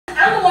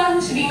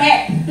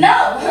mad. No.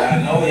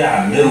 I know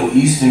y'all Middle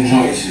Eastern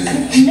joints.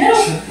 Middle?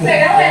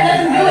 Like, I don't have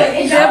nothing to do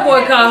with it. That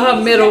boy called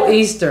her Middle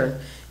Eastern.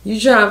 You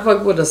trying to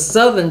fuck with a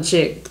Southern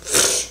chick.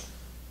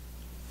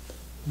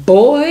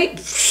 Boy.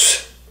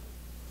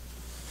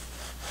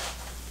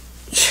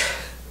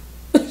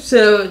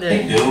 So,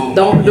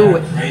 don't do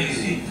it.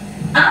 Crazy.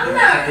 I'm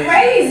not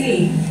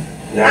crazy.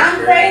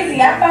 I'm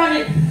crazy. I found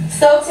it.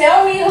 So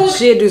tell me who.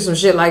 She'd do some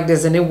shit like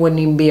this and it wouldn't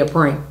even be a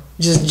prank.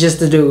 Just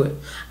to do it.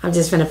 I'm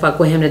just finna fuck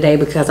with him today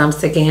because I'm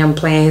sick of him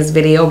playing his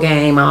video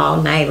game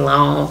all night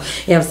long.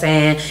 You know what I'm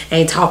saying?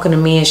 Ain't talking to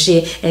me and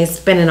shit. Ain't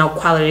spending no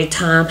quality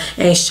time.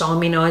 Ain't showing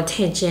me no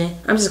attention.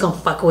 I'm just gonna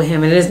fuck with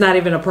him and it's not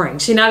even a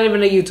prank. She not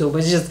even a YouTuber.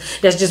 It's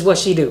just, that's just what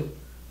she do.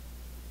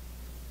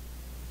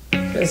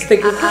 Let's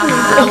stick with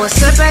I was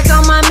set back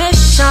on my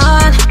mission.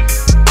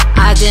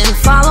 I didn't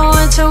follow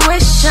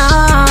intuition.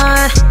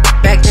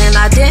 Back then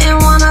I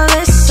didn't wanna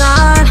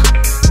listen.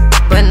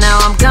 But now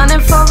I'm gunning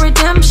for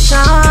redemption.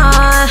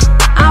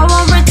 I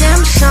want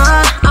redemption.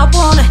 I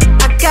want it.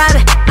 I got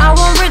it. I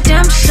want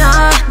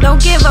redemption.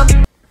 Don't give up.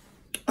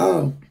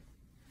 Oh,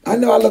 I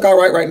know I look all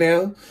right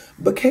now,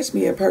 but catch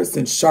me in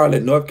person,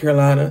 Charlotte, North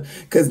Carolina,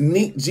 because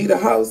NEEKG, the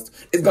host,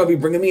 is going to be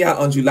bringing me out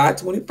on July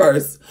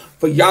 21st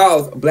for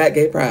y'all's Black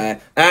Gay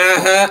Pride.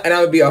 And I'm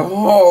going to be a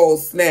whole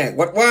snack.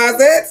 What was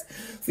it?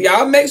 So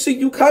y'all make sure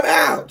you come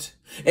out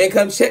and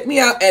come check me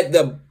out at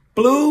the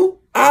Blue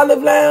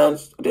Olive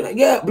Lounge.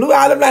 Yeah, Blue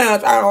Olive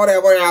Lounge. I don't know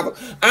whatever.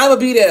 I'm going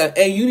to be there.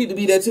 And you need to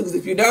be there too, because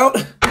if you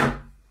don't,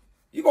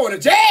 you're going to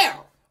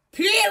jail.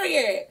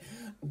 Period.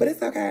 But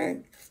it's okay.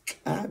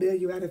 I'll bail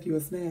you out if you're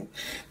a snack.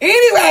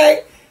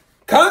 Anyway,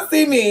 come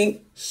see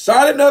me,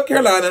 Charlotte, North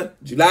Carolina,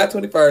 July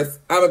 21st.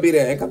 I'm going to be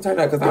there. And come turn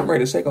up because I'm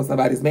ready to shake on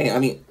somebody's man. I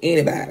mean,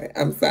 anybody.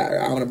 I'm sorry.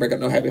 I don't want to break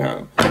up no happy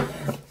home.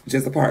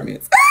 Just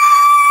apartments.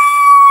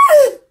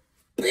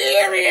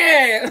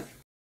 Period.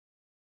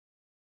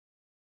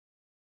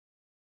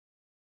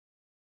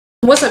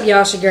 What's up,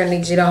 y'all? It's your girl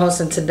NEEKG, the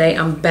host, and today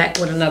I'm back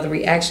with another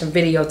reaction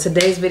video.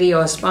 Today's video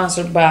is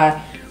sponsored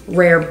by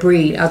Rare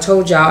Breed. I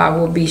told y'all I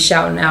will be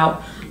shouting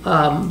out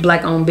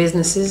black-owned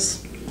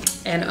businesses,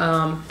 and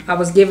I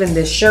was given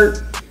this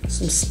shirt,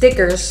 some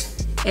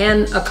stickers,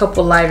 and a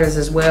couple lighters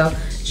as well.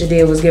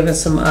 Jadea was given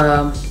some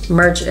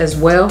merch as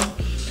well.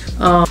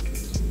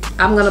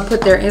 I'm gonna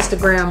put their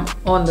Instagram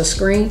on the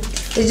screen.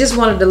 They just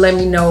wanted to let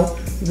me know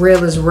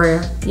real is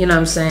rare, you know what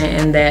I'm saying,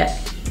 and that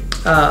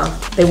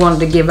they wanted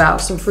to give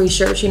out some free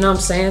shirts, you know what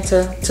I'm saying,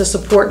 to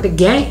support the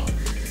gang.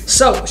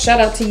 So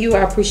shout out to you.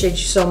 I appreciate you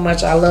so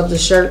much. I love the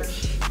shirt.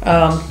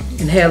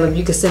 And hell, if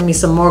you could send me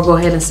some more, go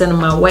ahead and send them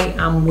my way.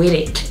 I'm with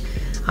it.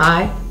 All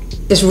right,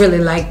 it's really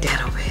like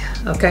that over here.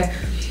 Okay,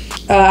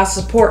 I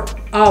support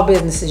all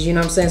businesses, you know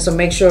what I'm saying, so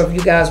make sure if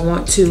you guys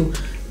want to,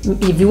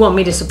 if you want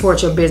me to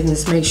support your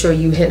business, make sure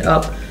you hit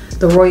up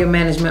the Royal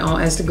Management on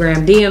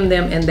Instagram, DM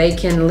them, and they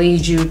can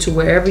lead you to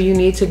wherever you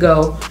need to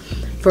go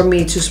for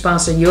me to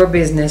sponsor your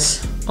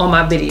business on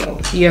my video.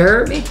 You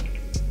heard me?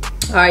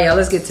 All right, y'all,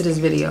 let's get to this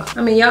video.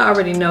 I mean, y'all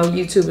already know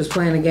YouTube is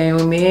playing a game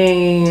with me.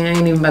 I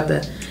ain't even about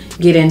to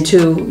get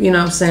into, you know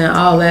what I'm saying,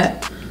 all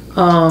that.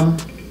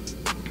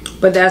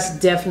 But that's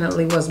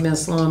definitely what's been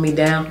slowing me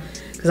down,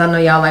 because I know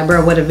y'all like,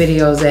 bro, where the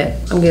videos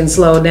at? I'm getting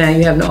slowed down.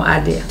 You have no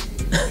idea.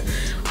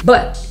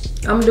 But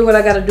I'm gonna do what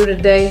I gotta do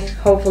today.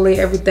 Hopefully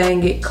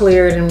everything get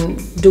cleared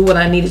and do what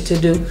I needed to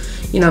do.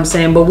 You know what I'm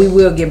saying? But we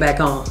will get back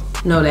on.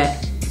 Know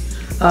that.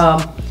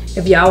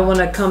 If y'all want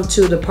to come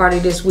to the party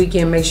this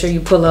weekend, make sure you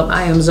pull up.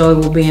 I Am Zoe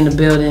will be in the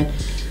building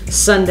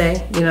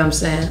Sunday. You know what I'm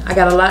saying? I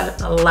got a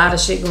lot of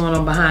shit going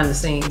on behind the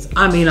scenes.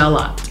 I mean, a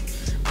lot.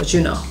 But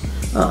you know,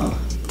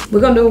 we're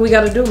gonna do what we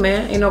gotta do,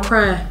 man. Ain't no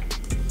crying.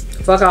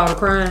 Fuck all the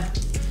crying.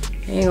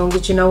 Ain't gonna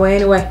get you nowhere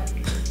anyway.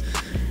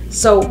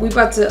 So we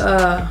about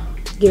to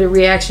get a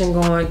reaction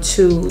going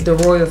to the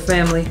royal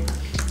family.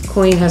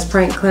 Queen has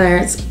pranked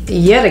Clarence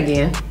yet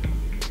again.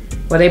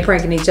 Well, they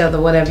pranking each other,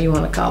 whatever you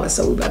want to call it.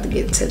 So we about to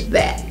get to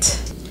that.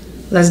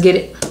 Let's get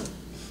it.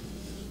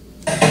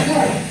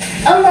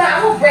 I'm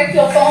gonna break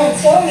your phone.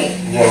 Tell me.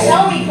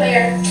 Tell me,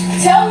 Claire.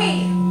 Tell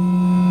me.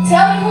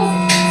 Tell me who.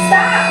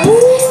 Stop.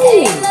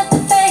 Ain't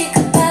nothing fake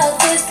about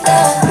this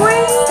love.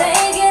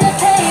 They get a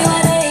pay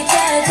when they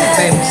judge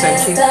us. So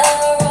cute. The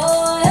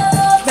royal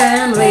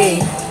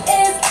Family.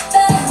 It's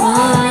the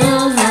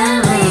royal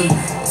family.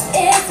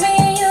 It's me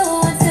and you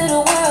until the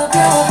world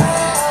goes.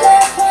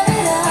 Let's run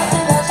it up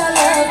and watch our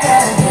love grow.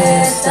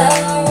 It's the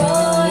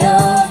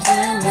royal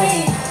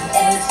family.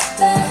 It's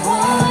the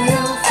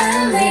royal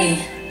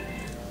family.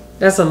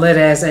 That's a lit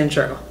ass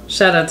intro.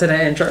 Shout out to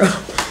that intro.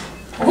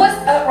 What's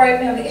up, Royal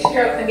Family? It's your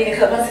girl, Queen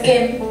Cup once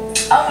again.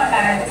 Oh my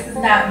god, this is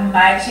not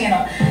my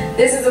channel.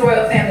 This is the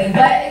Royal Family,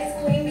 but it's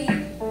Queen Bee.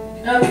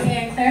 You know what I'm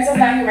saying? Clarence is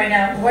not here right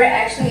now. We're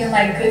actually in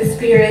like good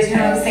spirits, you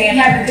know what I'm saying?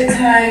 Having a good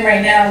time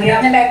right now. We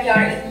out in the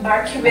backyard eating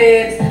barbecue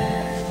ribs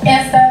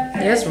and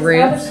stuff. Yes,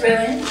 ribs.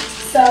 Grilling.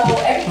 So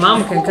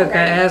Mama can cook her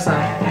ass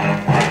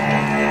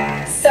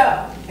off.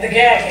 So the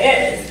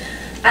gag is,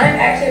 I'm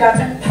actually about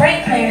to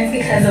prank Clarence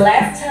because the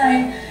last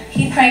time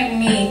he pranked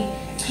me,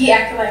 he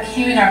acted like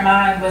him and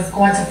Armand was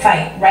going to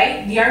fight,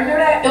 right? Do y'all remember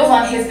that? It was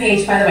on his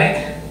page, by the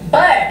way.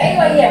 But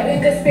anyway, yeah, we're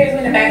in good spirits.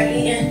 We're in the back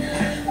eating.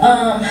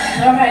 I'm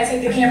probably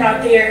take the camera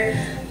out there.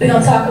 We're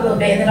gonna talk a little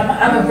bit, and then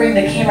I'm gonna bring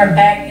the camera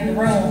back in the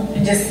room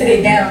and just sit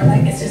it down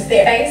like it's just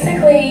there.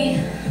 Basically,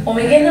 when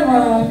we get in the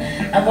room,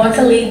 I'm going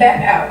to leave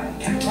back out.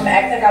 I'm gonna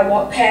act like I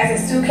walked past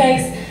his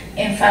suitcase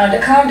and found a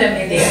condom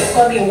in there. It's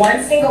gonna be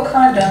one single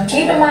condom.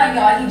 Keep in mind,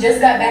 y'all, he just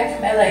got back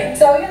from LA.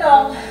 So, you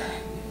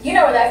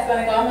know where that's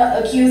gonna go. I'm gonna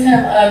accuse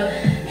him of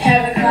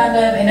having a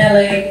condom in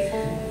LA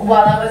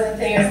while I wasn't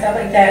there and stuff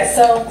like that.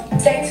 So,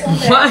 stay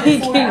tuned for that. Why he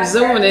keep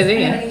zooming it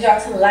in? I need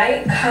y'all to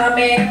like,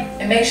 comment,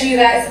 and make sure you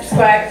guys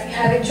subscribe if you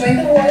haven't joined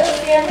the royal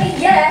family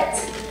yet.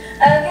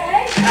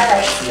 Okay?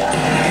 Alright, y'all.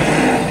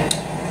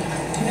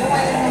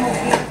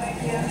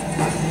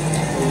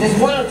 There's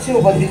one or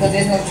two, but because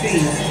there's no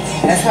trees.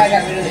 That's why I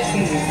got rid of the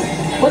trees.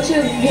 What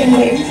you getting,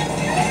 baby?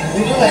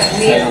 We look like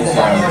we had I'm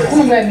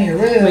gonna grab me a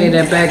rib. Made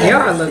that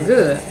backyard look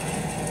good.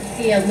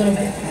 Yeah, a little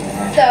bit.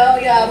 So,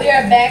 y'all, we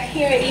are back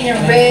here eating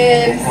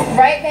ribs.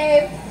 Right,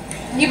 babe?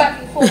 You about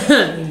to be full?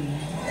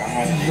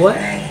 What?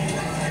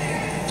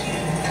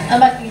 I'm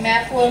about to be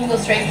mad full. I'm gonna go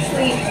straight to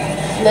sleep.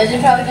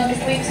 Legend probably gonna be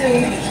asleep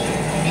too.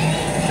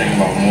 Thinking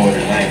about more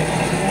tonight.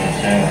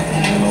 You know what I'm saying? Like,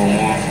 a little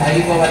more. How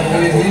you go like the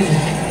way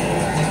you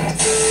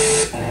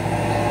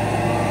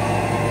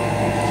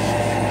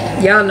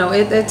Y'all know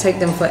it take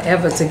them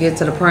forever to get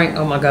to the prank.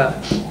 Oh my god.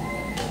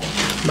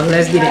 But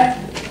let's get it.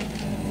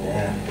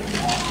 Yeah.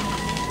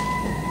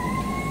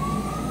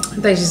 I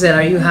think she said,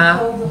 are you high?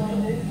 Hold on a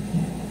little bit.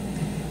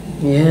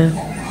 Yeah.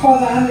 Hold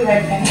on, I'll be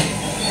right back.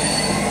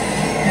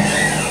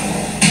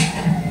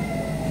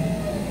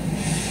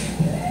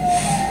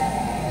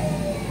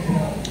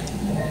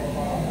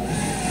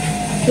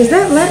 Is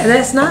that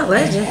that's not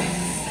Legend.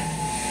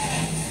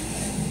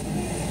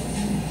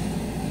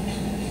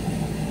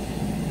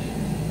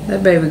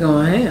 That baby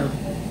going ham.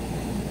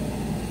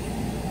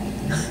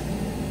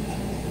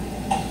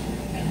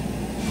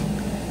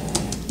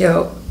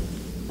 Yo,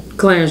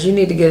 Clarence, you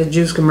need to get a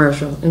juice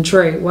commercial. And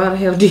Trey, why the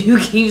hell do you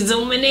keep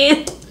zooming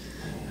in?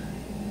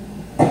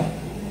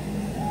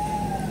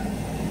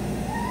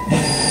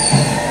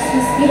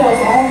 Mosquitoes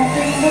all on the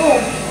freaking door.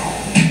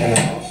 In the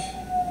house.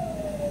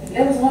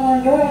 There was one on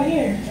the door over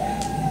here.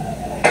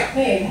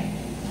 Hey,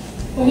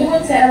 when you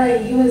went to LA,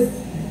 you was...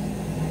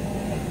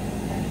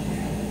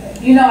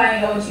 You know I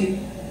ain't go with you.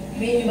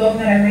 Me and you both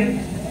met at Ring.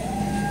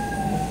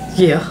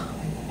 Yeah.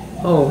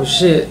 Oh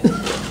shit.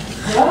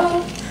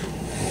 Hello?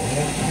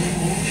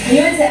 When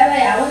you went to LA,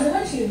 I wasn't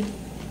with you.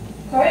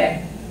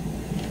 Correct.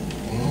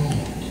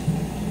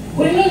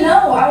 What do you mean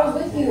no? I was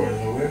with You you.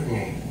 wasn't with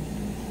me.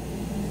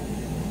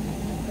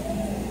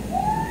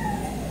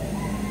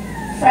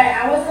 Right, I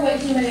wasn't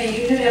with you, and then you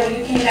knew that when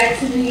you came back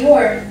to New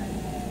York,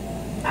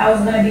 I was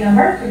gonna be on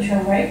birth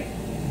control, right?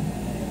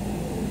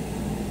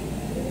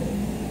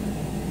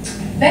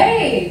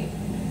 Babe,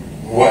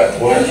 What? I'm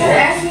trying to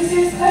ask you a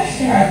serious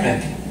question.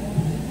 happened?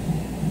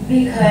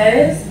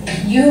 Because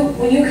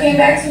when you came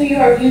back to New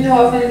York, you knew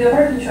I was gonna be on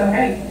birth control,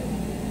 right?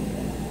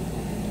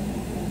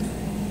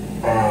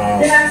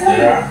 Did I tell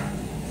you? Yeah.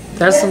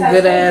 That's some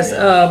good ass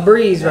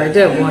breeze right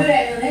there, You knew boy.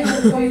 that in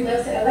Atlanta before you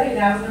left to LA that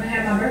I was gonna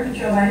have my birth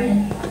control by then.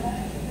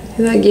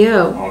 He's like,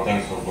 yeah. I don't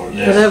think so, but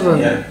yes. Whatever.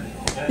 Yeah.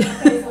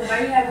 Okay, so why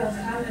you have those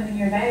condoms in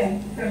your bag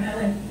from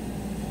LA?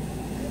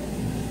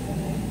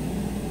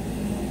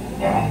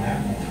 But I don't have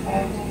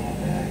condoms in my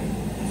bag.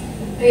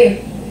 Babe,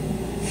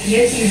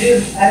 yes you do.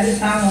 I just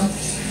found them.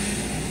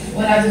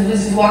 When I was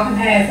just walking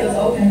past, it was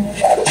open.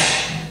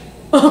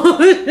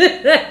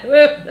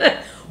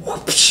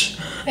 Whoopsh.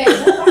 Babe,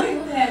 what are you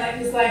looking at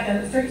like it's like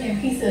a freaking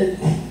piece of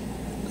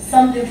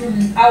something from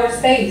outer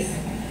space?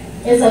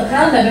 It's a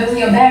condom. It was in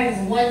your bag.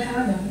 It's one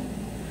condom.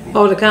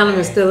 Oh, the condom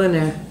is still in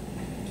there.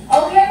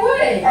 Okay,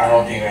 what? I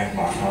don't think that's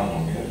my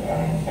condom because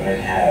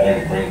I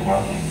didn't bring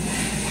condom.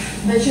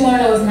 But you want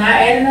to know what's not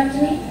adding up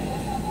to me?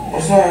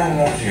 What's not adding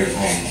up to your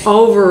thing?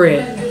 Over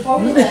it. Before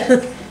we left.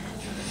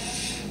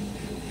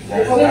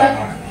 That's Before we not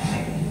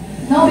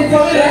left. my No,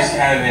 before we We just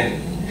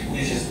left. we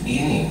just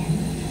eating.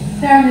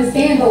 I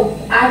understand, but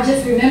I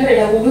just remembered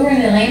that when we were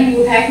in Atlanta, you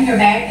were packing your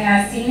bag, and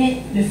I seen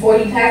it before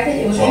you packed it.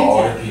 It was So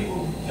all empty. the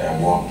people that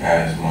walk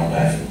past my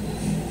bag,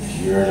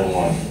 you're the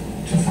one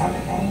to find the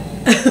condom.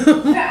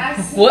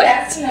 What?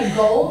 I seen a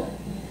gold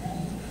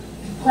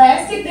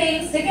plastic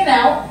thing sticking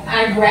out.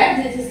 I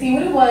grabbed it to see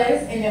what it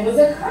was, and it was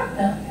a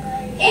condom.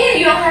 And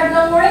you don't have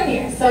no more in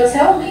here. So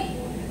tell me,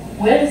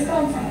 where did this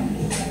come from?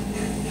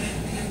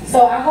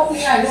 So I hope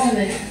you're not doing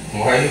this.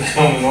 Why are you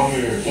coming over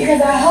here?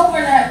 Because I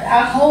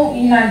hope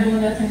you're not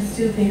doing nothing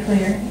stupid,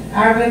 Claire.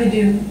 I really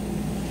do.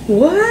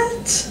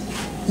 What?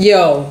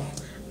 Yo,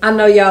 I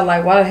know y'all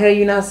like, why the hell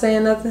you not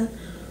saying nothing?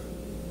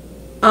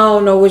 I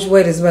don't know which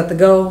way this is about to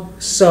go,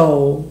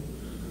 so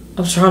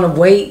I'm trying to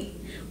wait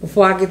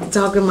before I get to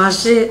talking my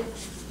shit.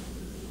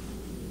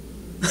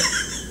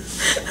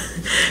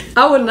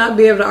 I would not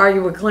be able to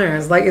argue with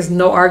Clarence. Like, it's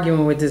no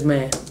arguing with this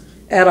man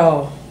at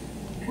all.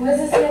 What does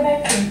this get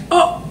back to?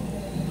 Oh,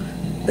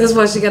 That's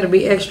why she got to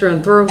be extra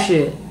and throw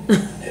shit.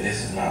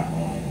 This is not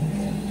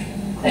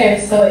mine. There,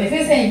 so if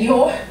it's in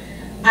your,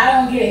 I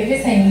don't get it. If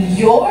it's in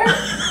your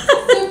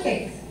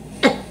suitcase,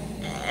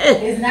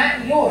 it's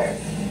not yours.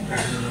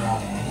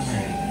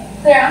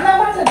 Claire, I'm not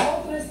about to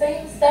go through the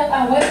same stuff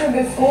I went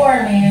through before,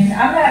 man.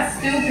 I'm not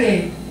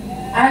stupid.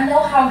 I know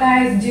how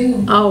guys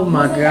do. Oh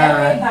my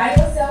God. By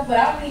yourself, but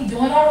I don't be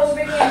doing all those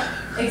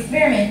freaking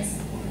experiments.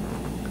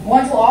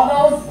 Went to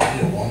all those. I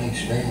did one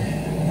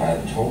experiment and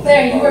I told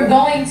Claire, you were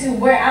going to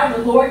where out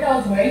the Lord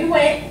knows where you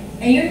went,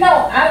 and you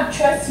know I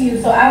trust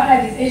you, so I don't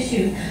have these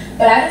issues.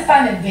 But I just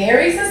find it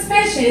very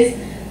suspicious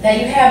that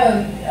you have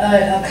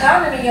a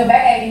condom in your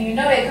bag and you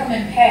know they come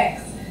in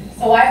packs.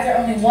 So why is there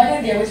only one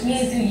in there, which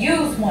means you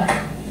use one?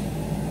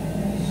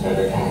 So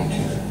they come in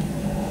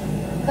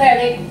two.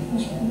 Claire,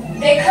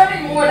 they come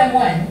in more than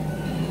one.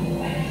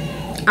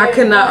 I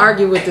could not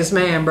argue with this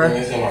man, bro. Let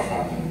me see my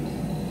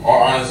condom.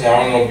 Or honestly,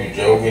 I don't know if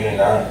you're joking or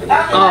not.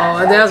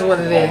 Oh, that's what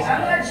it is.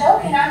 I'm not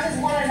joking. I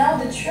just want to know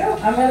the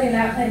truth. I'm really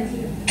not playing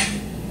with you.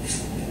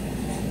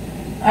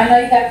 I know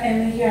you got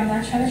family here. I'm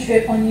not trying to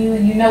trip on you.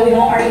 And you know we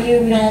don't argue.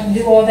 We don't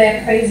do all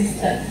that crazy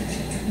stuff.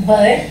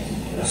 But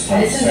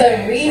this is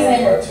the reason.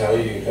 So if I tell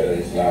you that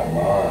it's not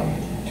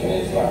mine, then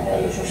it's not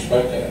mine. Just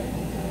respect that.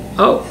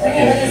 Oh. I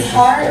can't it's just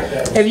hard.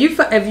 respect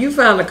that. If you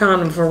found a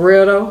condom for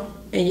real though,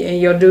 in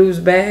your dude's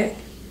bag,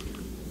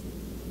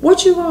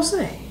 what you gonna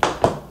say?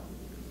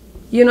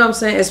 You know what I'm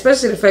saying?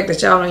 Especially the fact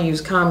that y'all don't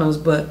use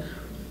condoms,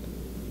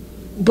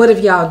 but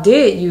if y'all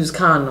did use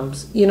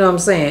condoms, you know what I'm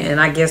saying? And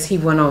I guess he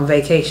went on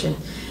vacation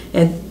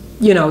and,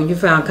 you know, you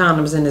found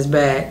condoms in his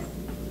bag.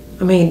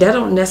 I mean, that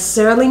don't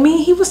necessarily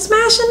mean he was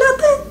smashing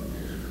nothing.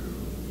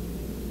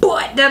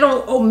 But that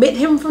don't omit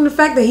him from the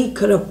fact that he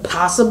could have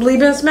possibly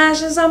been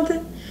smashing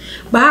something.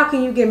 But how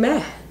can you get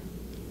mad?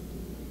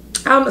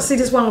 I don't see,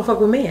 this why I don't fuck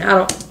with men. I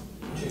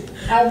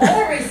want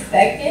to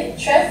respect it.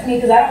 Trust me,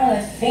 because I don't want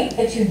to think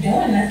that you're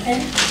doing nothing.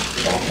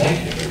 Don't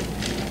think it.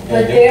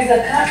 But there's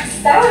a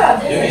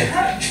stop. There's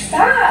a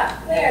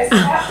stop. Claire,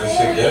 stop. Just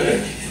forget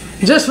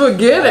it. just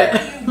forget it.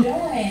 What are you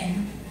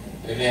doing?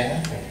 It didn't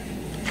happen.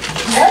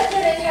 What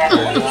didn't happen?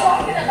 What are you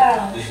talking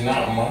about? It's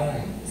not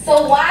mine.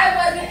 So why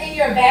wasn't it in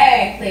your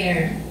bag,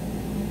 Claire?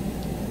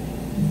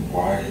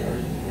 Why are you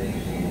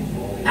raising your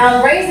voice?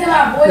 I'm raising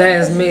my voice.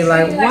 That is me.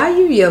 Like, why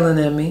you yelling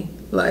at me?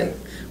 Like,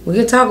 we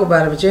can talk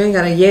about it, but you ain't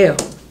gotta yell.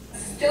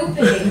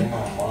 Stupid.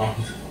 My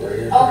mom's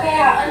great. Okay,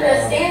 I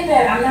understand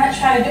that. I'm not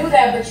trying to do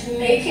that, but you're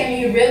making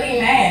me really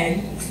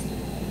mad.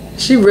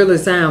 She really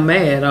sound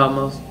mad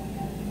almost.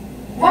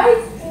 Why are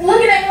you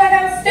looking at me like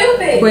I'm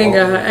stupid? Queen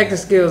got her acting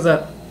skills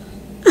up.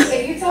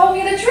 If you told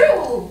me the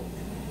truth.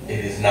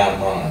 It is not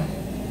mine.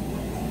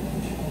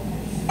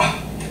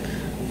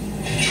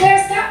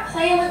 Claire, stop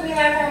playing with me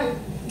like I'm...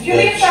 You're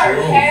being That's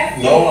true.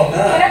 sarcastic. No, I'm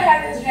not. Can I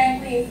have this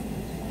drink, please?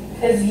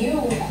 Because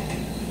you're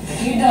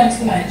doing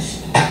too much.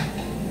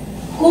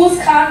 Whose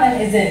condom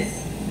is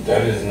this?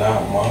 That is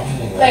not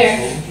mine.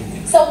 Claire.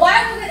 So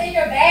why was it in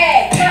your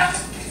bag?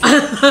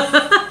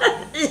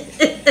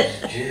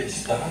 Kid,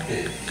 stop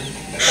it.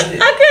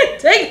 I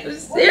can't take it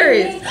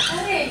serious.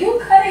 Cut it. You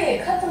cut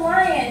it. Cut the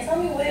line.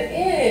 Tell me what it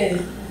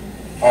is.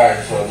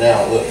 Alright, so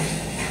now look.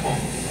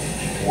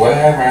 What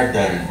have I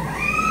done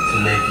to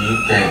make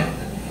you think?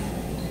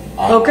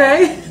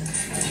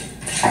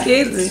 Okay.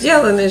 Kids is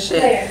yelling and shit.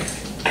 Claire,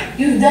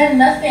 you've done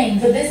nothing,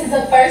 but this is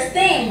the first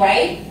thing,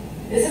 right?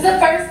 This is the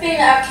first thing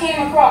that I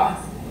came across.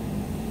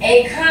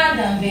 A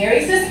condom,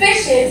 very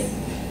suspicious,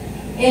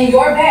 in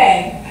your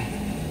bag.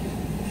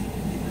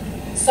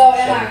 So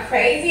am I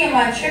crazy? Am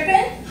I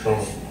tripping? So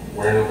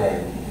where the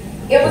bag?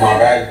 It was My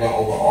bag's been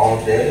over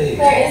all day.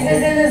 Claire, is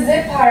this in the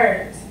zip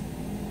part?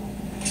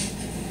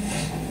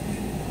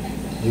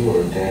 You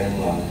are damn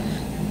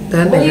lying.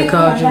 That What do nigga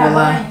called you a I'm not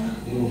lie.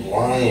 You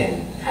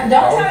lying. Don't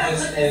I try was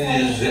to just put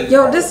in this this zip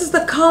Yo, car. this is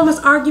the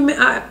calmest argument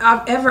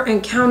I've ever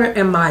encountered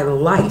in my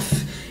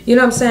life. You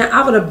know what I'm saying?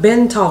 I would have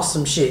been tossed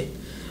some shit.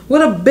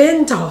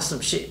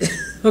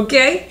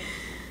 Okay?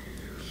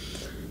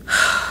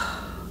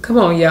 Come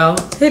on, y'all.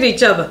 Hit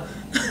each other.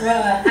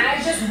 Bruh,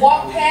 I just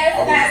walked past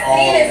and I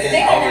seen it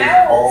sticking I was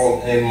out.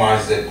 all in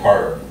my zip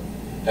part.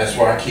 That's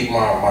where I keep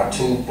my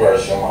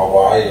toothbrush and my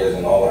wires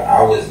and all that.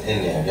 I was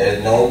in there.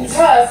 There's no Bruh,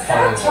 stop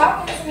kind of-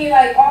 talking to me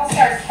like all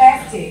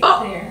sarcastic. Oh.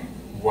 Claire.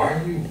 Why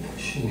are you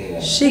pushing me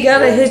like She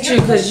gotta hit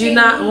you because you're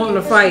not wanting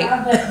to fight.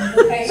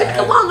 Okay?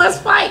 Come on, let's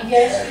fight.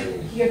 Yes,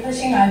 you're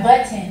pushing my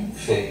button.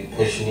 So you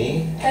push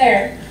me?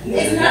 Claire, Yeah,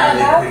 it's you're not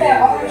really about putting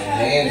that. All I'm your trying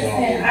to hands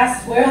on listen. me.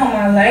 I swear on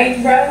my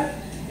life, bro.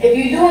 If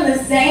you're doing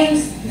the same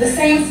stuff,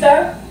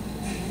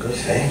 The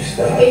same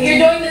stuff. if you're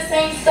doing the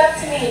same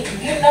stuff to me,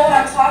 you know what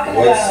I'm talking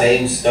What about.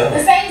 same stuff?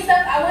 The same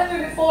stuff I went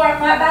through before.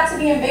 I'm not about to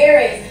be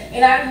embarrassed,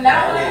 and I do not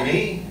Not want with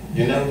me.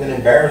 You've never been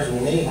embarrassed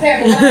with me.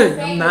 Claire, but what I'm saying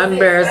I'm not is this,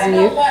 embarrassing I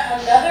you. don't want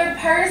another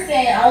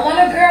person. I want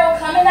a girl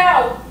coming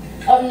out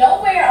of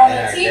nowhere on And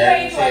a I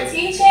T-page or a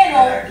guarantee-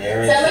 T-channel and I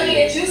guarantee telling me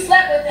that you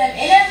slept with them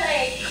in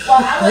LA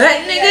while I was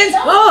That nigga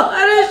told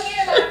her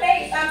in my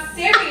face. I'm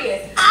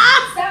serious.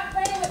 Stop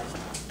playing with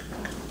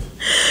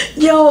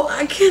Yo,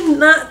 I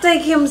cannot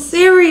take him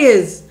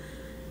serious.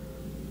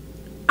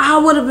 I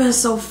would have been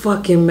so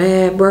fucking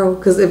mad, bro.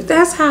 Because if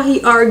that's how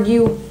he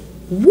argue,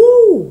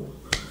 woo.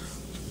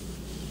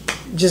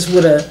 Just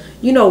would have,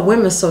 you know,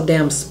 women so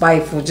damn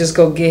spiteful. Just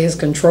go get his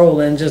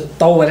controller and just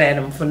throw it at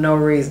him for no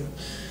reason.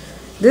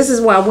 This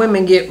is why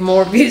women get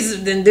more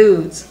abusive than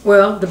dudes.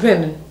 Well,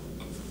 depending.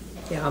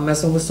 Yeah, I'm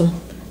messing with some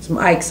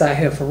Ikes out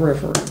here for real,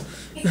 for real.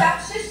 He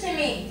stopped shushing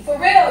me. For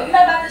real, you're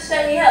not about to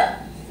shut me up.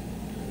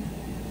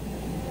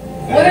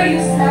 What are you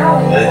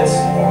smiling Let's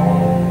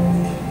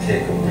for?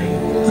 take a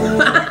breather. Let's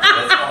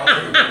all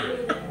take a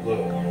breather.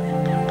 Look.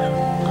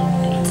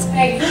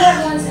 Hey, you're not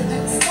going to do.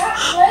 Stop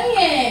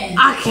playing. I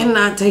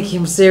cannot take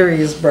him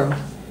serious, bro.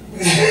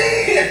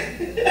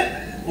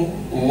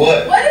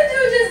 What? What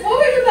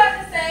were you about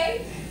to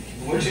say?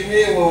 What you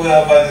mean? What was I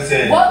about to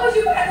say? What was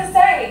you about to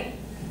say?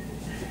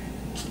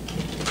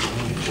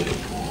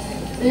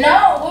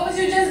 No, what was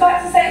you just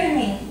about to say to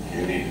me?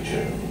 You need to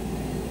chill.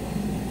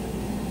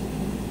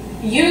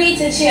 You need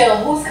to chill.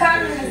 Whose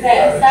comment is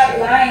that? Stop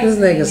lying. This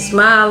to me. nigga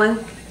smiling.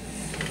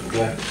 You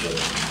have to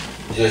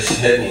chill. Just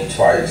hit me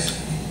twice.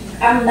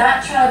 I'm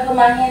not trying to put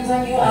my hands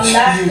on you. I'm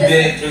not. You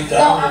did 3 times. No,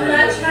 I'm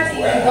not trying to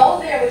even go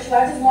there with you. I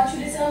just want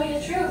you to tell me the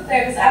truth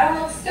there, because I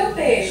don't look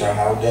stupid. So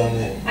how done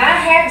it? I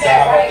have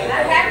that right.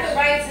 I have the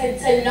right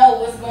to know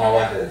what's going How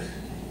on. about this?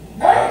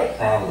 What? I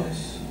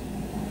promise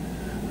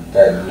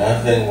that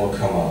nothing will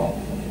come out.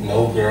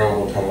 No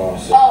girl will come out.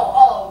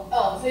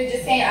 So you're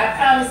just saying, I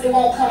promise it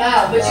won't come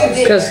out, but you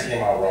did. That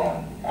came out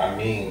wrong. I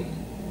mean,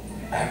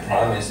 I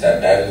promise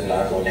that is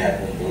not going to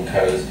happen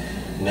because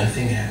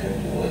nothing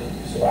happened to it.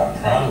 So I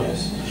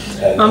promise.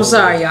 That I'm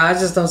sorry, y'all. I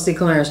just don't see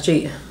Clarence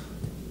cheating.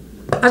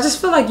 I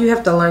just feel like you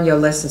have to learn your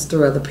lessons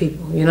through other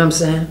people. You know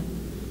what I'm saying?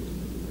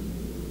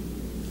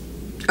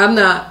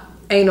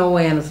 Ain't no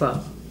way in the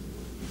fuck.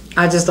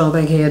 I just don't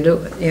think he'll do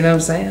it. You know what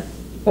I'm saying?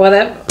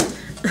 Whatever.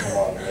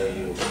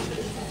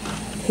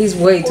 He's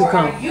way too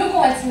calm. You're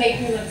going to make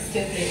me look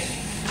stupid.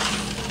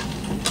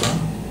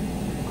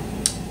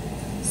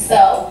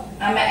 So,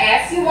 I'm going to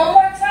ask you one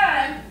more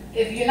time.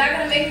 If you're not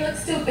going to make me look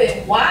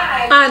stupid,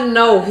 why? I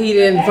know he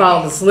didn't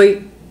fall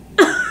asleep.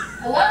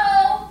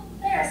 Hello?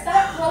 There,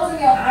 stop closing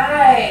your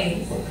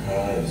eyes.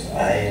 Because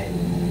I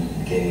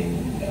am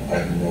getting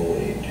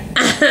annoyed.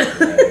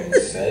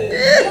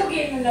 You're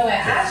getting annoyed.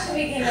 I should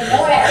be getting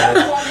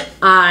annoyed.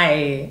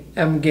 I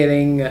am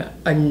getting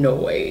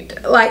annoyed.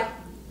 Like,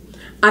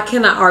 I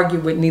cannot argue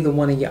with neither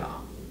one of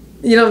y'all.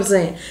 You know what I'm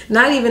saying?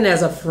 Not even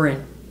as a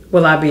friend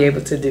will I be able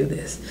to do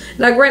this.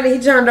 Now, granted, he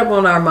turned up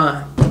on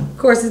Armand. Of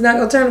course, he's not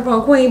going to turn up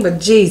on Queen, but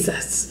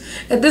Jesus.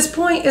 At this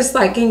point, it's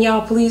like, can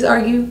y'all please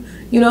argue?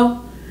 You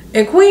know?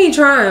 And Queen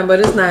trying, but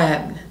it's not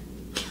happening.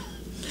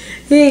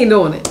 He ain't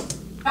doing it.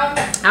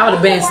 I would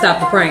have been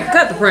stopped the prank.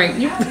 Cut the prank.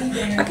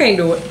 I can't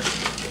do it.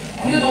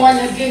 You're the one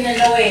that's getting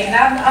annoyed, and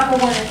I'm the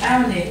one that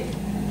found it.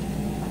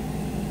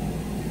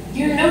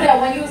 You knew that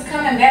when you was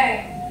coming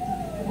back,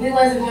 we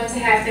wasn't going to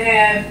have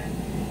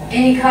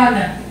any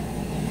condom.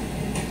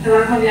 So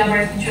I'm going to be on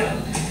birth control.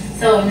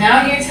 So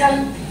now you're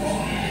telling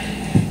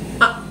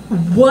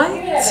what?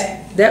 Give me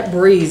that. That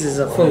breeze is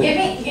a fool. Let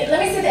me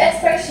see the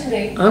expiration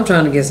date. I'm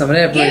trying to get some of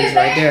that Give breeze it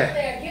right back there.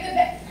 Give it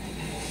back.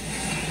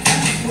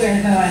 Where's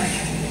it going?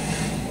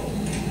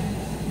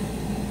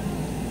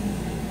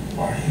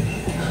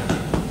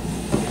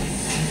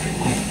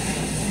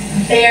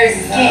 Bear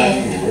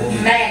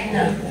skin,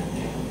 Magnum,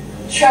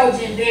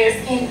 Trojan,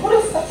 bear skin. Who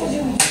the fuck was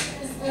you?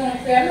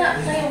 I'm not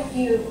playing with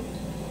you.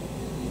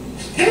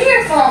 Give me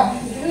your phone.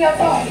 Give me your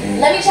phone.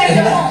 Let me check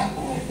your phone.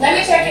 Let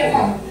me check your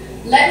phone.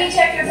 Let me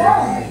check your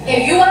phone.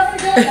 If you wasn't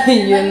doing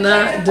nothing, you're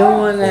not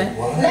doing that.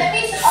 Let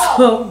me.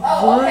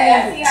 Oh, okay. I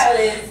see how it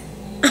is.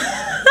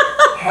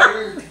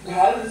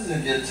 How does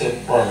it get to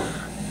from?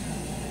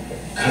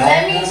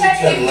 Let me check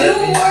if you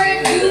were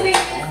using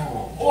this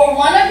or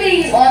one of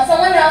these on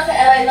someone else in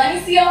LA. Let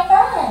me see your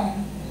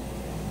phone.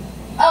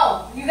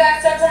 Oh, you got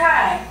stuff to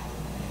hide.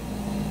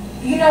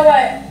 You know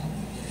what?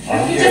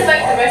 You just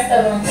like the rest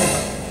of them.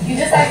 You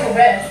just like the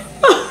rest.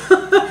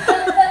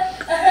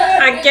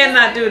 I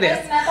cannot do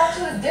this. I thought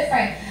you was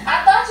different.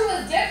 I thought you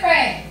was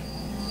different.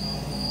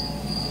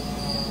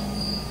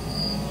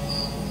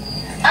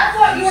 I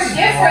thought you were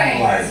different.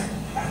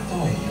 I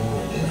thought you were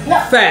different. No,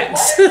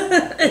 Facts.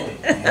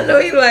 I know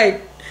you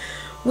like,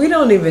 we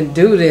don't even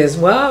do this.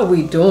 Why are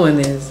we doing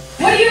this?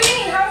 What do you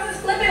mean? How is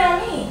this flipping on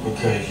me?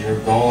 Because you're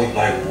going,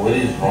 like, what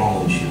is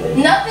wrong with you right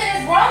now? Nothing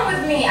is wrong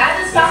with me. I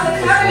just found the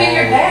condom in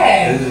your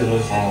bag. This is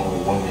what's wrong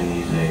with women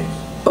these days.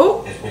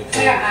 Oh.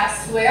 Claire, I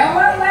swear on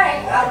my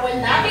life, I would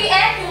not be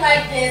acting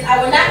like this. I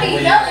would not be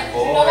yelling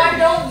because you know I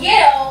don't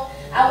yell.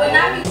 I would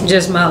not be.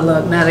 Just my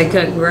luck. Now they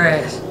cut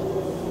grass.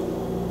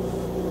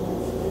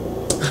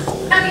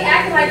 I'd be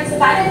acting like this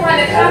if I didn't find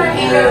a condom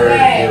in your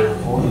bag.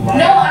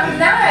 No, I'm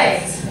not.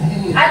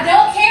 I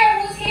don't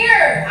care who's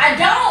here. I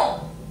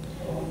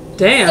don't.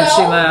 Damn, so,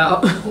 she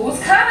loud. Whose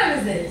condom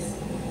is this?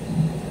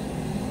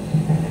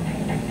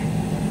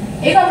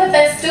 You're gonna put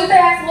that stupid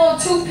ass little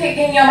toothpick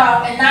in your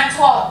mouth and not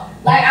talk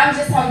like I'm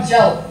just some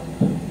joke.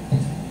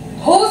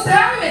 Whose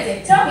condom is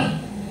it? Tell me.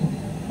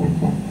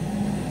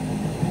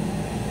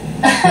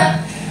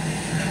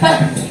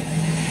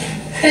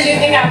 Cause you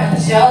think I'm a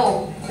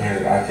joke.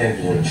 Cause I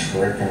think you're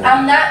tripping.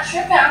 I'm not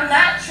tripping. I'm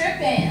not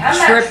tripping. I'm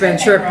not Tripping.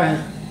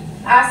 Bro.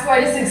 I swear,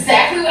 this is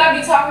exactly what I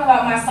be talking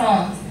about in my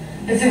songs.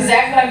 It's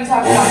exactly what I be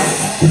talking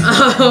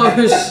about.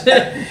 Oh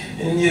shit.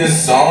 In your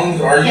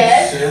songs, are you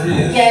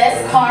serious?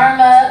 Yes,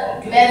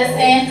 karma,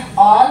 medicine,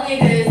 all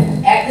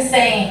niggas act the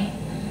same.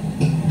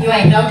 You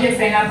ain't no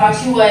different. I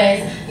thought you was.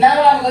 Now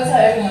what I'm gonna tell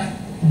everyone?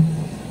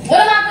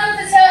 What am I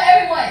gonna tell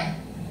everyone?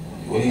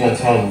 What are you gonna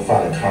tell them? To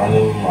find a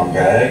condom in my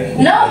bag?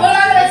 No, what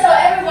am I gonna tell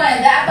everyone?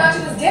 That I thought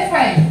you was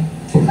different.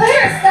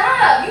 Claire,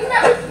 stop. You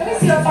not. Let me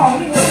see your phone.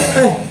 Let me look at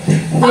your phone.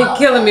 You're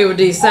killing me with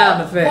these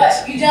sound effects.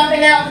 What? You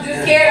jumping out? You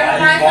scared I'm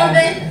gonna find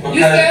something?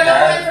 You scared I'm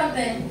gonna find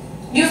something?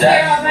 You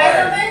scared I'm gonna find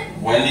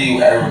something? When do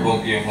you ever go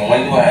through your phone?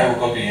 When do I ever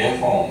go through your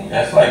phone?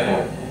 That's like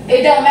a...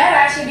 It don't matter.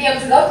 I should be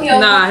able to go through your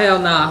phone. Nah, hell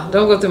nah.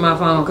 Don't go through my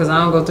phone because I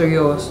don't go through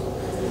yours.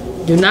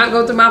 Do not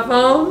go through my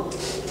phone.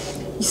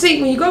 You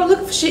see, when you go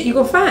look for shit, you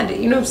gonna find it.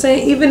 You know what I'm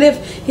saying? Even if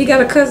he got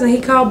a cousin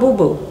he called Boo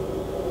Boo,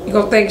 you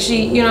gonna think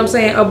she, you know what I'm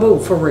saying, a boo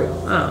for real.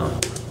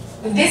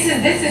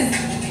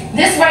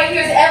 This right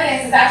here is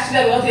evidence that I should be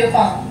able to go through your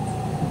phone.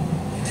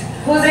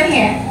 Who's in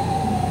here?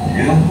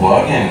 You're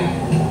bugging.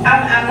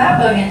 I'm not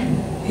bugging.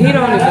 He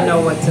don't even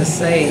know what to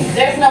say.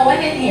 There's no one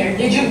in here.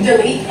 Did you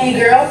delete any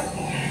girls?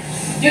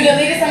 You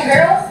deleted some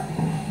girls?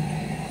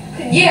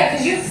 Yeah,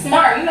 because you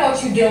smart. You know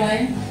what you're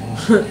doing.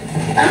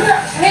 I'm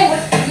not playing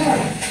with you.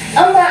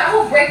 I'm not. I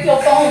will break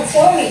your phone.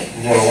 Tell me.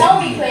 No. Tell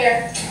me,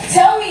 Claire.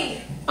 Tell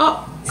me.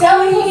 Oh,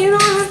 Tell me. you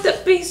don't have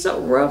to be so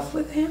rough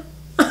with him.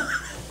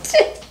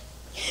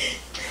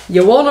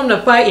 You want him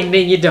to fight and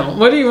then you don't.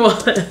 What do you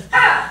want?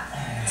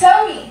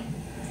 Tell me.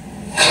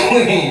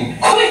 Queen.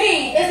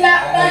 It's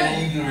not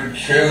funny.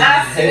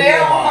 I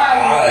swear on my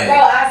life. Bro,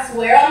 I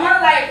swear on my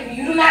life. If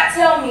you do not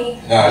tell me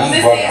who this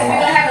is, we're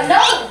gonna have a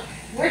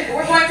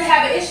we're going to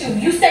have an issue.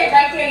 You stay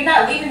right there. You're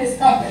not leaving this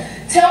phone.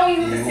 Tell me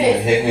who this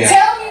is.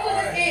 Tell me who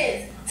this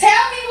is.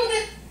 Tell me who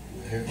this.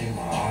 Hit me in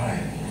my eye.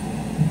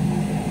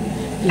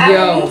 I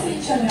didn't mean to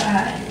hit you in your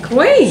eye.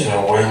 Queen.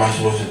 So what am I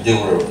supposed to do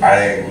with it? I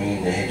didn't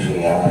mean to hit you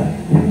in your eye.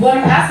 What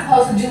am I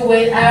supposed to do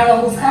with? I don't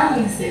know whose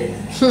condom this is.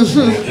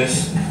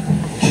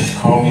 Just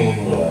call me when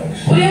you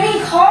relax. What do you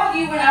mean call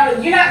you when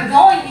you're not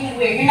going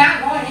anywhere? You're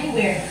not going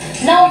anywhere.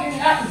 No, you're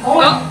not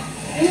going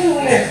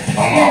anywhere.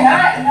 You're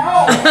not.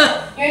 No,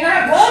 you're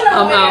not going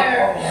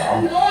nowhere.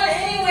 I'm going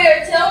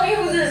anywhere. Tell me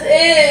who this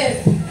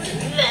is.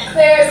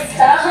 Claire,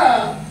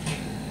 stop.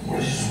 What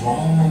is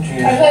wrong with you?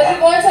 Because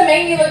you're going to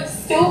make me look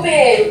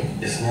stupid.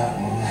 It's not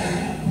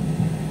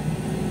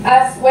mine.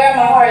 I swear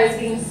my heart is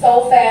beating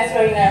so fast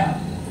right now.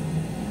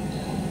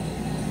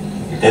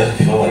 It doesn't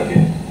feel like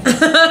it.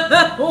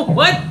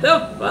 What the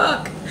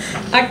fuck?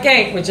 I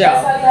can't with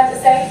That's y'all. all you have to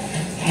say?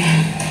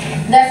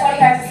 That's all you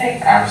have to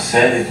say? I've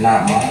said it's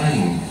not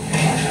mine.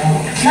 Watch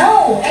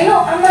out.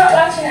 No, I'm not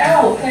watching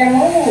out. Claire,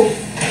 move.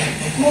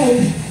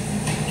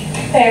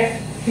 Claire.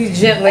 He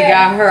gently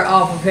got her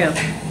off of him.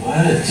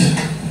 What?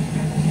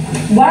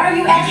 Why are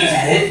you You acting? just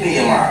hit me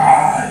in my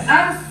eye.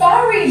 I'm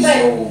sorry, but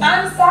you're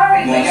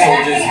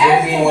acting Just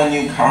hit me when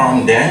you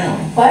calm down.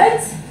 What?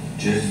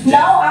 Just No,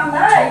 I'm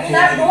not. You're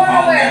not going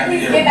nowhere.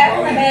 Please get back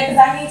in the bed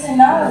because I need to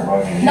know.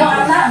 No,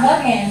 I'm not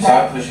bugging.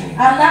 Stop pushing me.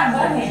 I'm not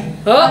bugging.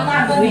 Oh, I'm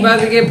not bugging. we about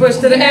to get pushed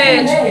to the Get back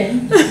in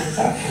edge. bed.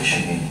 Stop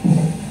pushing me.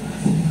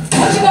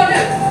 What you gonna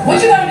do? What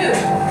you gonna do?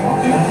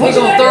 We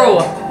gonna throw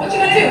her. What you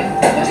gonna do?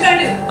 What you gonna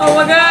do? Oh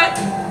my god.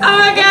 Oh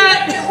my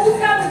god. Whose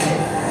condom is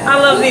this? I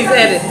love these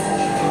edits.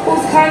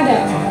 Whose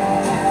condom?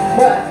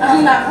 Bruh,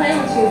 I'm not playing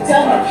with you.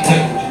 Tell me.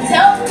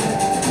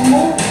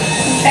 Move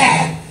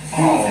back.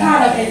 Whose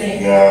condom is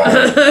it?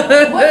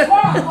 What's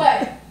wrong? What?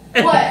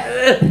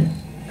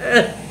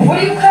 What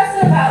are you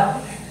cussing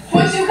about?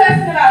 What you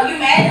cussing about? You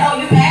mad? Oh,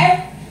 you mad?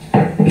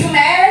 You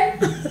mad?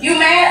 You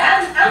mad?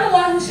 I'm the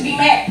one who should be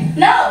mad.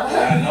 No.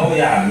 I know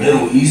y'all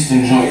Middle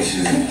Eastern joints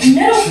is...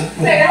 Middle?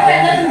 That don't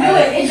have nothing to do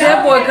with it.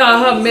 That boy called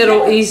her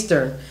Middle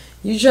Eastern.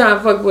 You trying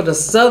to fuck with a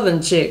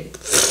Southern chick.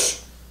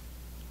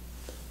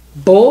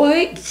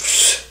 Boy.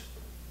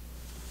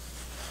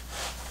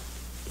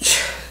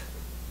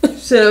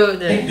 So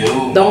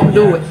don't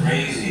do it.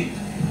 Crazy.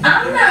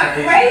 I'm not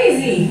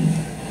crazy.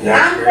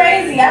 I'm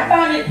crazy. I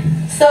found it.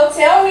 So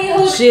tell me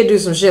who. She'd do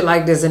some shit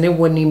like this and it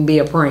wouldn't even be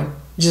a prank.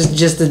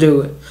 Just to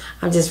do it.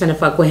 I'm just finna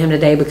fuck with him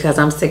today because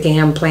I'm sick of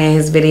him playing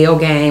his video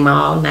game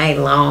all night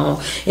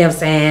long. You know what I'm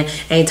saying?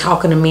 Ain't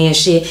talking to me and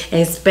shit.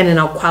 Ain't spending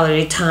no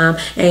quality time.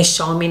 Ain't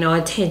showing me no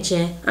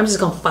attention. I'm just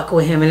gonna fuck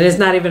with him and it's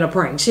not even a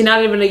prank. She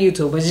not even a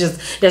YouTuber. It's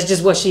just, that's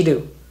just what she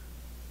do.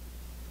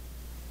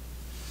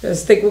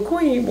 Just stick with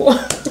Queen, boy.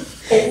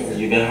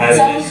 You've been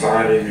hiding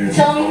inside of your...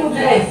 Tell me who it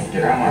is.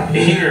 Get out my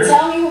ear.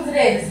 Tell me who it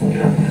is.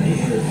 Get out my ear.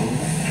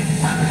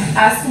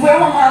 I swear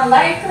on my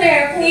life,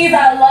 Claire, please,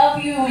 I love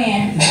you,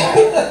 man.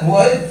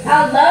 What?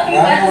 I love you. I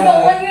just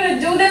don't want you to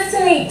do this to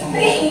me.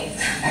 Please.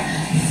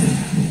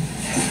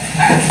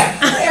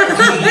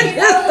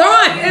 Just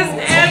throwing his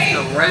ass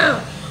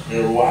around.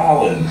 You're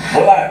wildin'.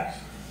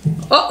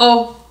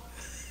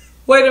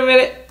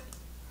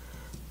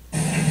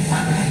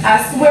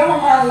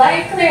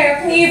 Claire,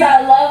 please,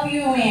 I love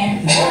you,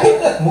 man.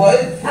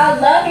 What? I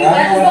love you.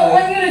 I just don't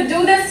want you to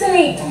do this to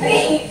me.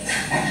 Please.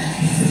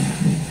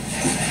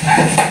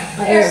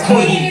 Claire,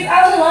 please,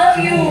 I love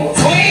you.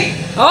 Please.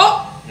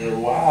 Oh! You're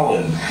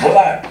wildin'.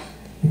 Relax.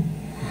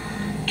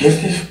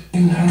 Get this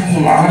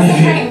condom out of It's a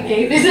here. prank,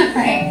 babe. It's a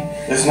prank.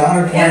 It's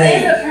not a prank.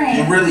 It is a prank.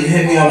 You really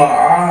hit me on my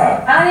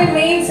eye. I didn't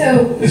mean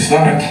to. It's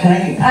not a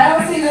prank. I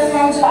don't see nothing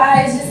wrong with your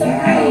eyes. It's just a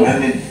prank.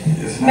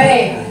 It's not.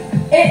 Babe,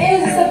 it is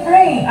just a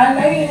prank. I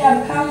know you didn't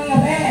have a condom in your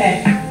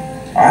bag.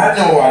 I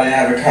know I didn't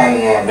have a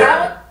condom on my I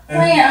was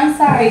playing. I'm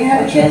sorry. Can I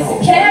have a kiss?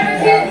 Can I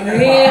have a kiss?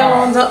 He don't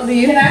want to talk to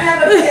you. Can I have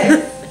a kiss?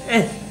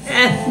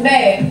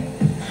 Babe.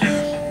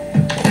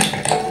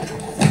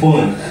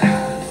 Pulling.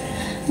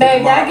 Babe,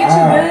 did I get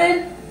you good?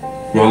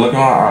 Yo, look at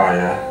my eye,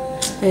 yeah.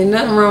 Ain't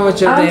nothing wrong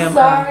with your damn I'm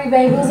sorry,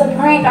 babe. It was a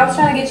prank. I was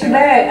trying to get you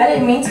back. I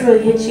didn't mean to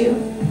really hit you.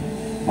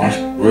 My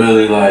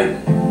really like.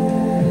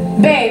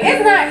 Babe,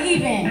 it's not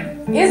even.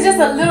 It's just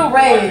a little I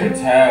red.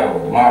 can tell.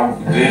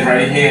 This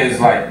right here is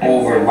like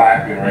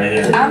overlapping right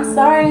here. I'm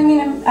sorry. I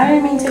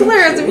didn't mean to.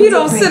 Clarence, if you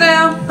don't sit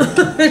down.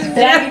 Did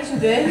I get you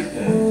good?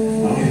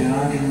 No, you're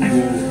not getting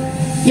good.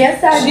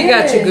 Yes, I did. She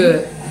got you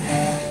good.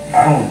 I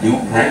don't do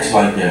pranks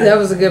like that. That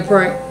was a good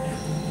prank.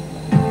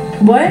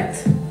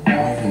 What? I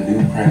don't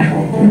even do pranks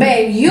like that.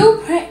 Babe,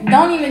 you prank.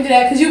 Don't even do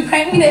that because you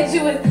pranked me that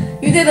you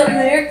did a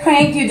lyric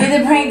prank. You did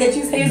a prank that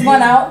you say is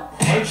going out.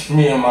 Punched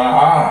me in my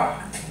eye.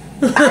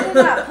 I did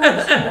not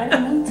punch you. I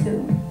didn't mean to.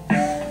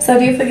 So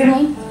do you forgive me?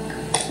 Let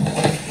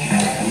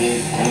me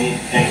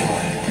think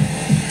about it.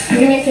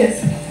 Give me a kiss.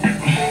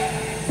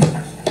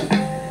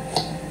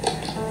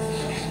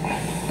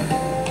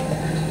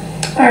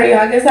 Alright, y'all.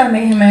 I guess I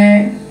made him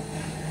mad.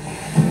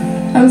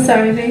 I'm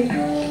sorry, babe.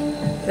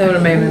 That would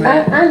have made me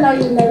mad. I know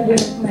you never did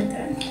anything like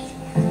that.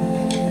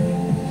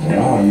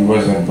 No, you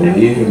wasn't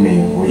believing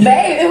me.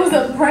 Babe, it was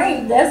a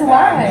prank. That's I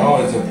why. know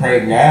it's a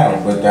prank now,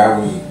 but that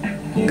was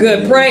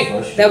Good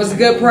prank. That was a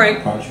good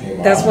prank.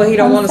 That's what he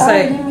don't want to I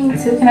say. didn't mean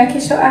to. Can I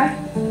kiss your eye?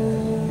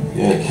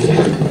 Yeah,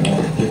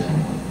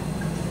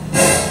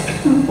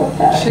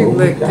 She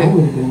licked it.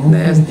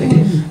 Nasty.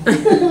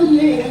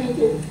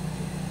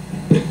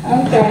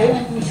 I'm sorry.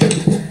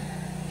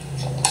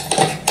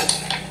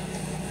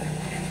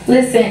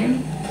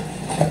 Listen,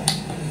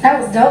 that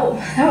was dope.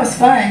 That was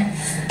fun.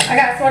 I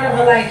got sort of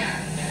a like,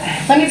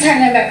 let me turn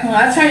that back on.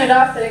 I turned it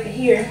off so they could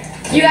hear.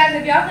 You guys,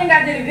 if y'all think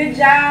I did a good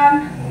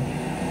job,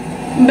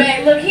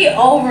 babe, look, he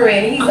over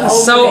it. He's over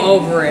So it.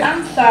 over it.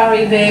 I'm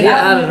sorry, babe. Get I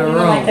out of the won't do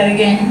room. like that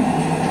again.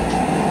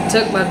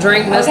 Took my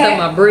drink, messed Okay. up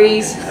my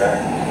breeze.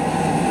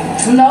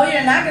 No,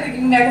 you're not gonna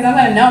give me back because I'm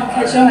gonna know I'm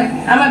catch on.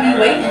 I'm gonna be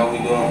waiting. know we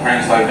doing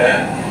pranks like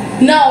that.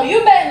 No,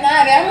 you better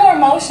not. I'm more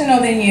emotional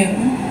than you.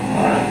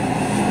 Alright.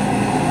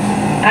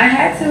 I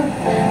had to.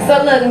 So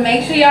look,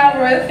 make sure y'all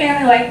Royal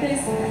family like this.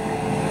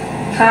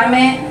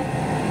 Comment,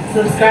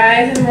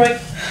 subscribe to the Royal.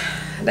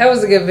 That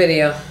was a good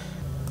video.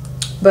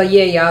 But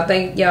yeah, y'all,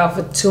 thank y'all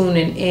for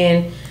tuning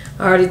in.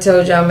 I already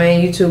told y'all, man,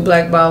 YouTube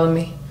blackballing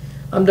me.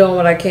 I'm doing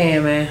what I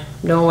can, man.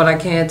 I'm doing what I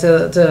can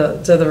till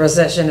the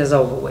recession is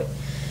over with.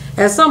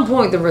 At some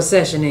point, the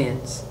recession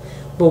ends.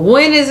 But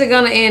when is it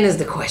going to end is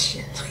the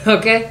question.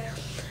 Okay?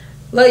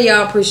 Love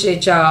y'all.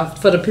 Appreciate y'all.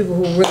 For the people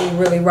who really,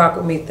 really rock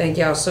with me, thank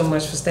y'all so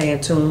much for staying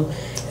tuned.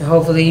 And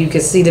hopefully you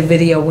can see the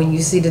video when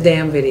you see the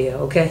damn video.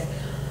 Okay?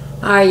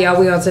 Alright, y'all.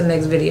 We on to the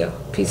next video.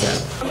 Peace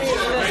out. Baby,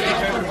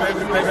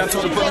 I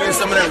told her to put me in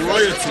some of that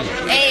royalty.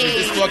 Hey.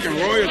 This fucking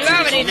royalty. You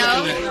already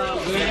know.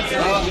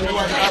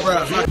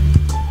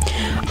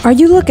 Are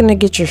you looking to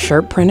get your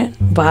shirt printed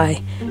by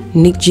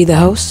NEEKG the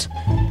host?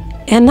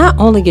 And not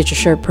only get your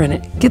shirt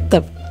printed, get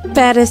the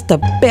fattest, the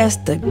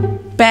best, the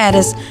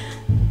baddest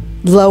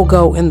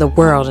logo in the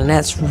world, and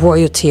that's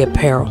Royalty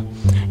Apparel.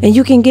 And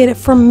you can get it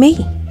from me.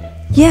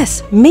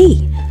 Yes,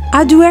 me.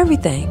 I do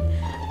everything.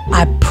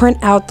 I print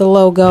out the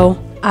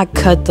logo, I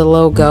cut the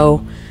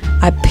logo,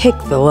 I pick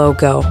the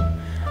logo.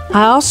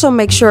 I also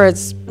make sure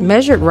it's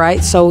measured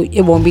right so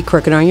it won't be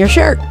crooked on your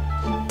shirt.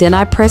 Then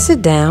I press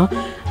it down.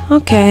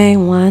 Okay,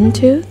 1,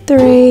 2,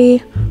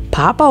 3.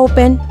 Pop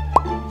open.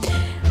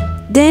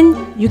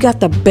 Then you got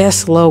the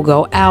best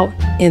logo out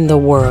in the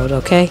world,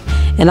 okay?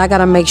 And I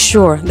gotta make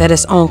sure that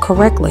it's on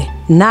correctly.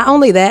 Not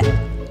only that,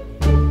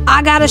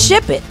 I gotta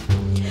ship it.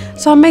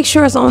 So I make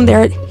sure it's on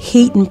there,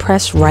 heat and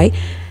press right.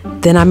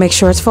 Then I make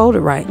sure it's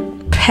folded right.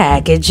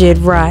 Package it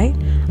right.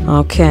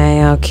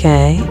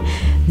 Okay.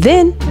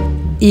 Then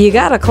you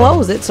gotta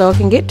close it so it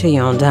can get to you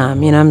on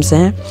time, you know what I'm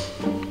saying?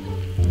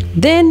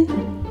 Then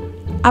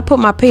I put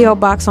my P.O.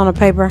 box on a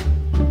paper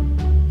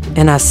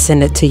and I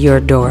send it to your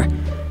door.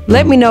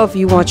 Let me know if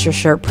you want your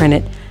shirt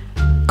printed.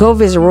 Go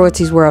visit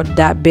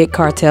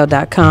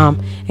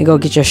royaltiesworld.bigcartel.com and go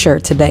get your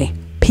shirt today.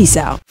 Peace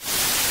out.